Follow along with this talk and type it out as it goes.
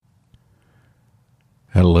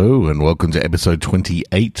Hello and welcome to episode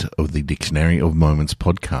 28 of the Dictionary of Moments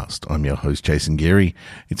podcast. I'm your host, Jason Geary.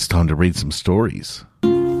 It's time to read some stories.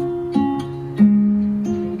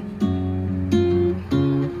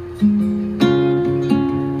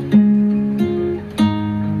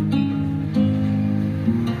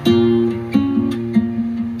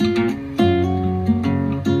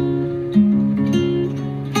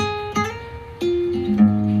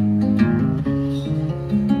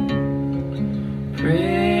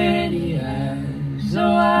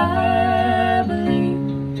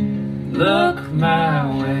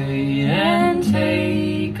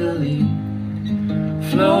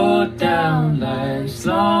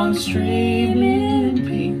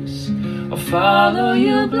 Follow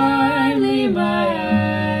you blindly,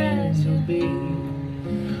 my eyes will be.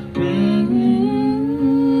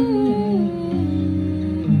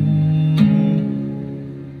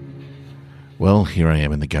 Well, here I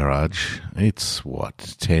am in the garage. It's,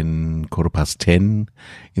 10:15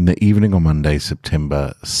 in the evening on Monday,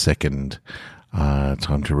 September 2nd.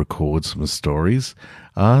 Time to record some stories.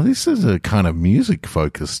 This is a kind of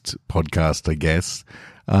music-focused podcast, I guess.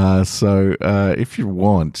 So if you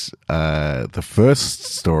want, the first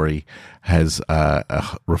story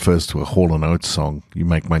refers to a Hall & Oates song, You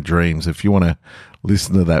Make My Dreams. If you want to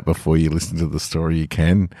listen to that before you listen to the story, you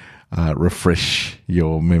can refresh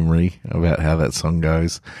your memory about how that song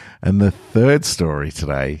goes. And the third story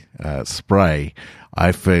today, Spray,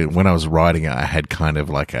 when I was writing it, I had kind of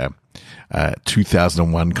like a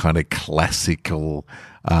 2001 kind of classical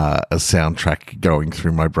a soundtrack going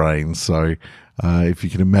through my brain. So if you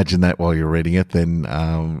can imagine that while you're reading it, then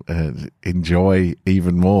enjoy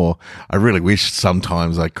even more. I really wish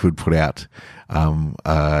sometimes I could put out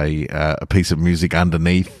a piece of music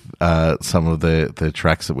underneath some of the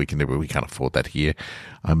tracks that we can do, but we can't afford that here.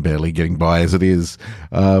 I'm barely getting by as it is.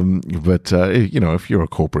 But if you're a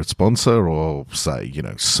corporate sponsor or say,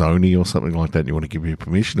 Sony or something like that, and you want to give me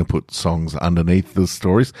permission to put songs underneath the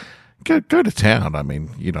stories, Go to town. I mean,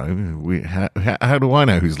 how do I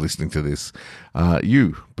know who's listening to this?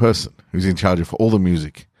 You, person who's in charge of all the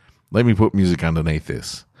music, let me put music underneath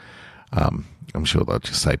this. I'm sure they'll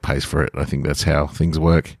just say pays for it. I think that's how things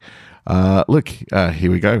work. Look, here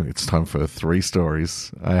we go. It's time for 3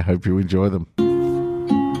 stories. I hope you enjoy them.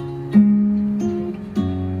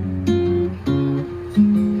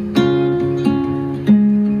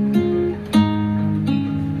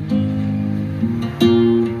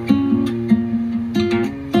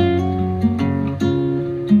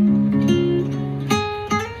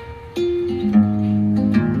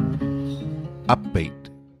 Upbeat.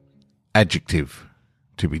 Adjective.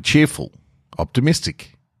 To be cheerful,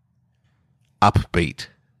 optimistic. Upbeat.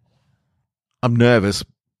 I'm nervous,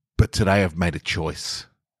 but today I've made a choice.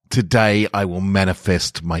 Today I will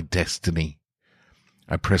manifest my destiny.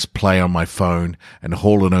 I press play on my phone and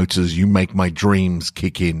Hall & Oates' You Make My Dreams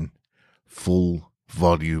kick in. Full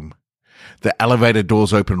volume. The elevator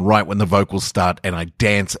doors open right when the vocals start and I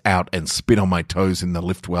dance out and spin on my toes in the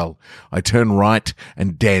lift well. I turn right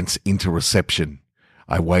and dance into reception.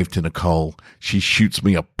 I wave to Nicole. She shoots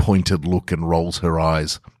me a pointed look and rolls her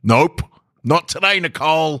eyes. Nope, not today,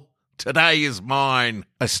 Nicole. Today is mine.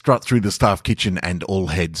 I strut through the staff kitchen and all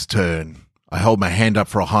heads turn. I hold my hand up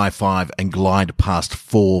for a high five and glide past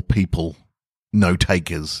 4 people. No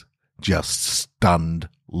takers, just stunned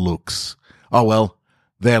looks. Oh well,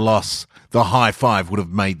 their loss. The high five would have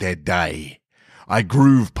made their day. I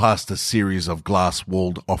groove past a series of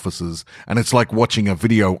glass-walled offices, and it's like watching a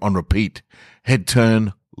video on repeat. Head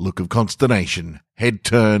turn, look of consternation. Head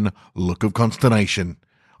turn, look of consternation.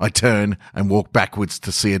 I turn and walk backwards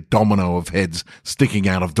to see a domino of heads sticking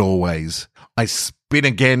out of doorways. I spin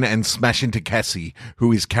again and smash into Cassie,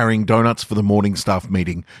 who is carrying donuts for the morning staff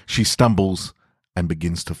meeting. She stumbles and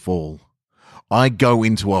begins to fall. I go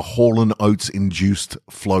into a Hall & Oates-induced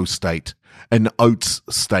flow state, an Oates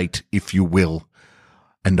state, if you will,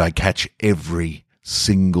 and I catch every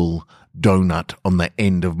single donut on the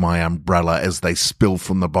end of my umbrella as they spill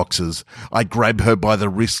from the boxes. I grab her by the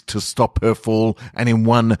wrist to stop her fall and in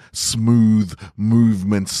one smooth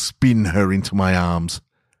movement spin her into my arms.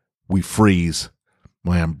 We freeze.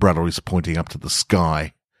 My umbrella is pointing up to the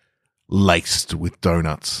sky, laced with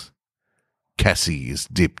donuts. Cassie is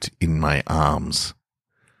dipped in my arms.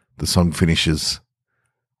 The song finishes.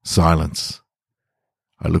 Silence.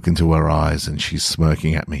 I look into her eyes and she's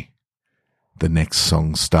smirking at me. The next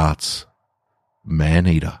song starts.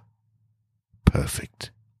 Man-eater.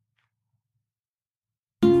 Perfect.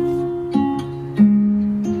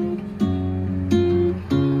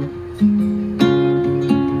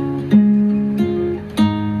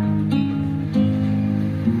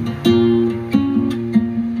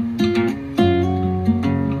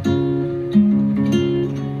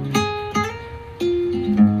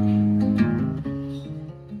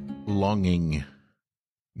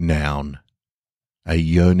 a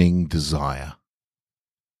yearning desire,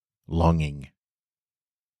 longing.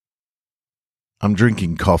 I'm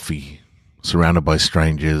drinking coffee, surrounded by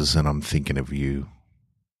strangers, and I'm thinking of you.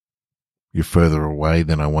 You're further away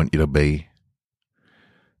than I want you to be.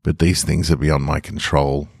 But these things are beyond my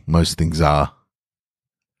control. Most things are.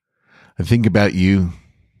 I think about you,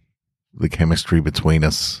 the chemistry between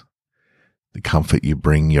us, the comfort you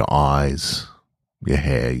bring, your eyes, your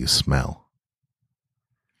hair, your smell.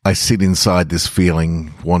 I sit inside this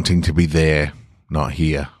feeling, wanting to be there, not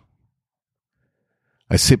here.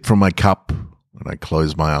 I sip from my cup and I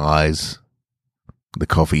close my eyes. The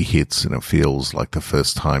coffee hits and it feels like the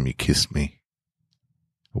first time you kissed me.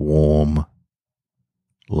 Warm,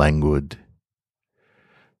 languid.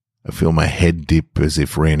 I feel my head dip as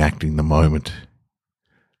if reenacting the moment.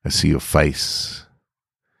 I see your face.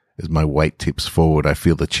 As my weight tips forward, I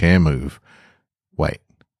feel the chair move. Wait,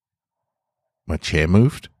 my chair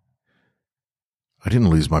moved? I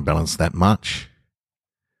didn't lose my balance that much.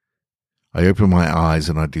 I open my eyes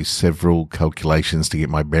and I do several calculations to get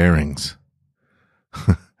my bearings.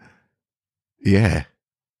 Yeah.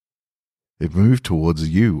 It moved towards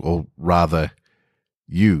you, or rather,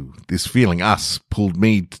 you. This feeling, us, pulled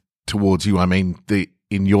me towards you. I mean,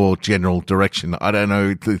 in your general direction. I don't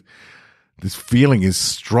know. This feeling is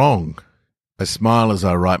strong. I smile as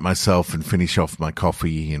I right myself and finish off my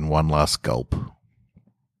coffee in one last gulp.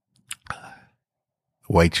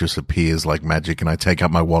 A waitress appears like magic and I take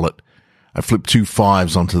up my wallet. I flip 2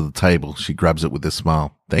 5s onto the table. She grabs it with a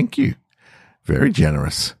smile. Thank you. Very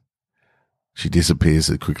generous. She disappears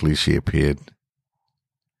as quickly as she appeared.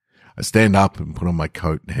 I stand up and put on my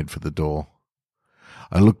coat and head for the door.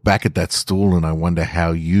 I look back at that stool and I wonder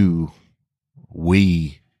how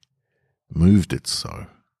we moved it so.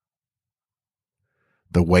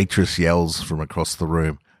 The waitress yells from across the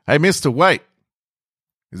room, "Hey, mister, wait!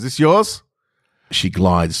 Is this yours?" She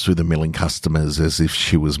glides through the milling customers as if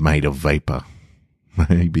she was made of vapor.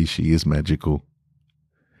 Maybe she is magical.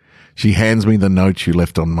 She hands me the note you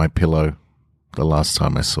left on my pillow the last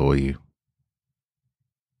time I saw you.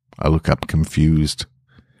 I look up confused.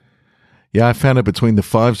 Yeah, I found it between the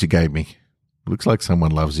 5s you gave me. Looks like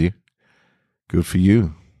someone loves you. Good for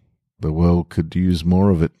you. The world could use more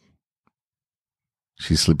of it.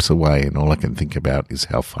 She slips away and all I can think about is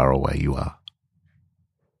how far away you are.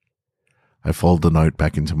 I fold the note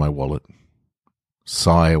back into my wallet,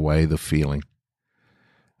 sigh away the feeling,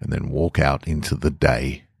 and then walk out into the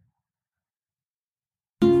day.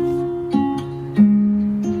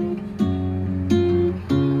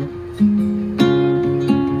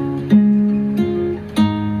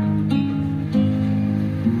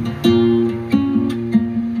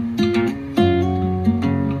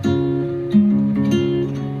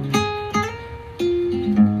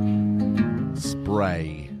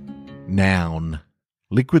 Spray. Noun.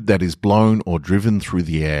 Liquid that is blown or driven through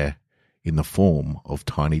the air in the form of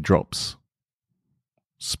tiny drops.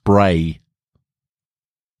 Spray.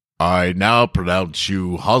 I now pronounce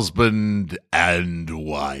you husband and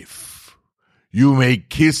wife. You may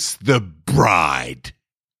kiss the bride.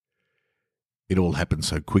 It all happened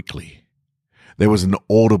so quickly. There was an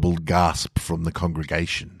audible gasp from the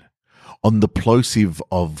congregation. On the plosive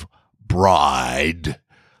of bride,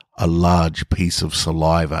 a large piece of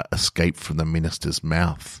saliva escaped from the minister's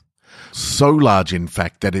mouth. So large, in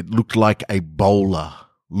fact, that it looked like a bowler,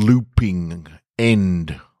 looping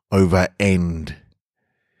end over end.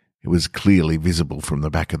 It was clearly visible from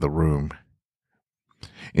the back of the room.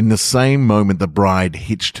 In the same moment, the bride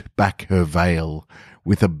hitched back her veil.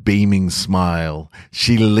 With a beaming smile,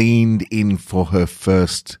 she leaned in for her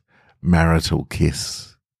first marital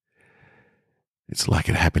kiss. It's like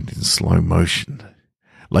it happened in slow motion,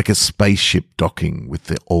 like a spaceship docking with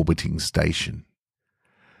the orbiting station.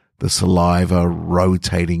 The saliva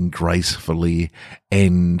rotating gracefully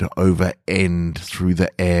end over end through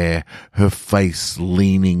the air, her face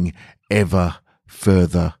leaning ever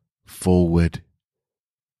further forward.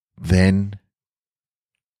 Then,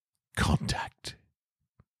 contact.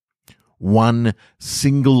 One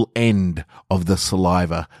single end of the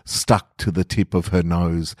saliva stuck to the tip of her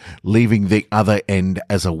nose, leaving the other end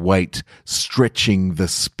as a weight, stretching the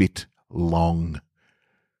spit long.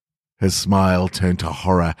 Her smile turned to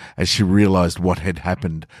horror as she realized what had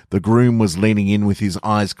happened. The groom was leaning in with his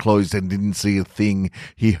eyes closed and didn't see a thing.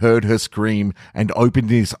 He heard her scream and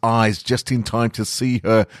opened his eyes just in time to see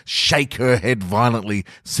her shake her head violently,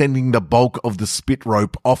 sending the bulk of the spit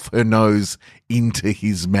rope off her nose into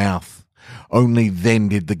his mouth. Only then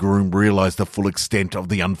did the groom realize the full extent of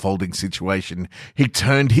the unfolding situation. He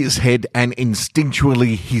turned his head and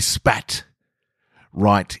instinctually he spat.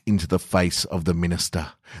 right into the face of the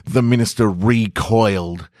minister. The minister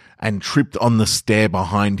recoiled and tripped on the stair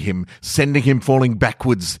behind him, sending him falling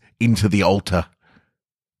backwards into the altar,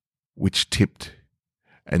 which tipped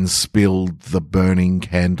and spilled the burning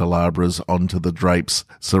candelabras onto the drapes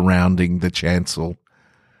surrounding the chancel.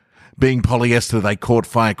 Being polyester, they caught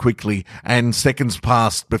fire quickly, and seconds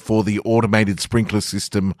passed before the automated sprinkler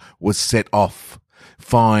system was set off.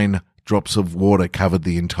 Fine drops of water covered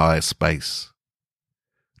the entire space.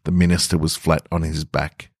 The minister was flat on his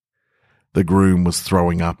back. The groom was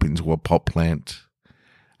throwing up into a pot plant,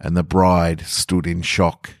 and the bride stood in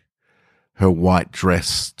shock, her white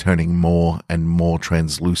dress turning more and more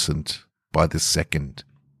translucent by the second.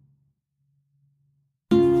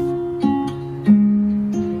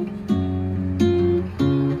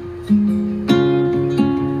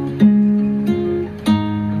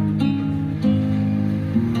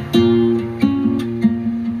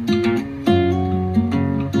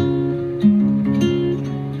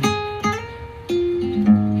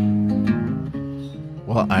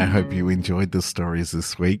 Well, I hope you enjoyed the stories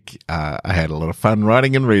this week. I had a lot of fun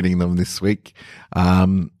writing and reading them this week.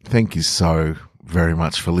 Thank you so very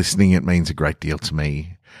much for listening. It means a great deal to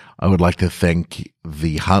me. I would like to thank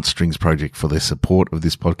the Heartstrings Project for their support of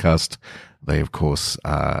this podcast. They, of course,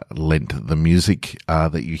 lent the music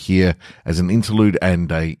that you hear as an interlude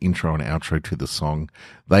and a intro and outro to the song.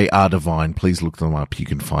 They are divine. Please look them up. You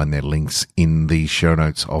can find their links in the show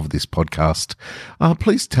notes of this podcast.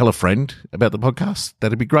 Please tell a friend about the podcast.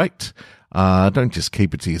 That'd be great. Don't just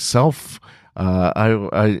keep it to yourself.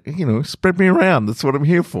 Spread me around. That's what I'm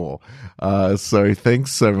here for. So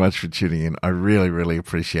thanks so much for tuning in. I really, really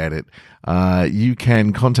appreciate it. You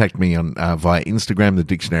can contact me on via Instagram, the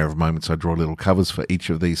Dictionary of Moments. I draw little covers for each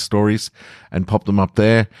of these stories and pop them up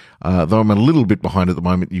there. Though I'm a little bit behind at the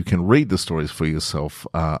moment, you can read the stories for yourself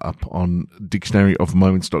up on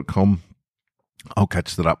dictionaryofmoments.com. I'll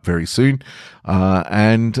catch that up very soon. You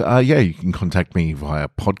can contact me via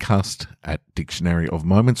podcast at Dictionary of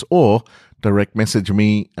Moments or direct message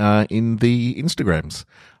me in the Instagrams.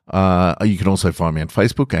 You can also find me on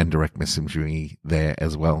Facebook and direct message me there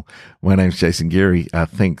as well. My name's Jason Geary.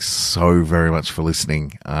 Thanks so very much for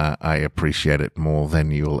listening. I appreciate it more than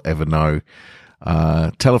you'll ever know.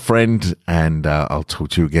 Tell a friend, and I'll talk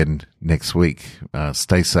to you again next week.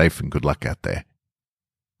 Stay safe and good luck out there.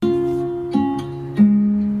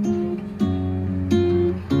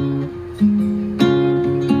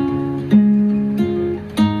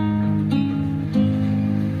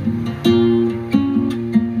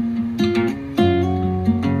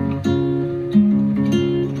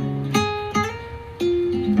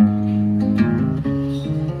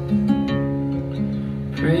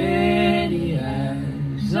 Pretty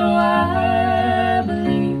eyes, oh I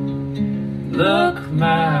believe. Look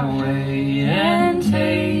my way and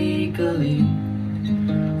take a leap.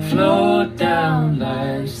 Float down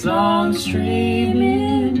life's long stream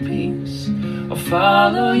in peace. I'll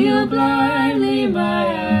follow you blindly,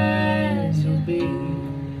 my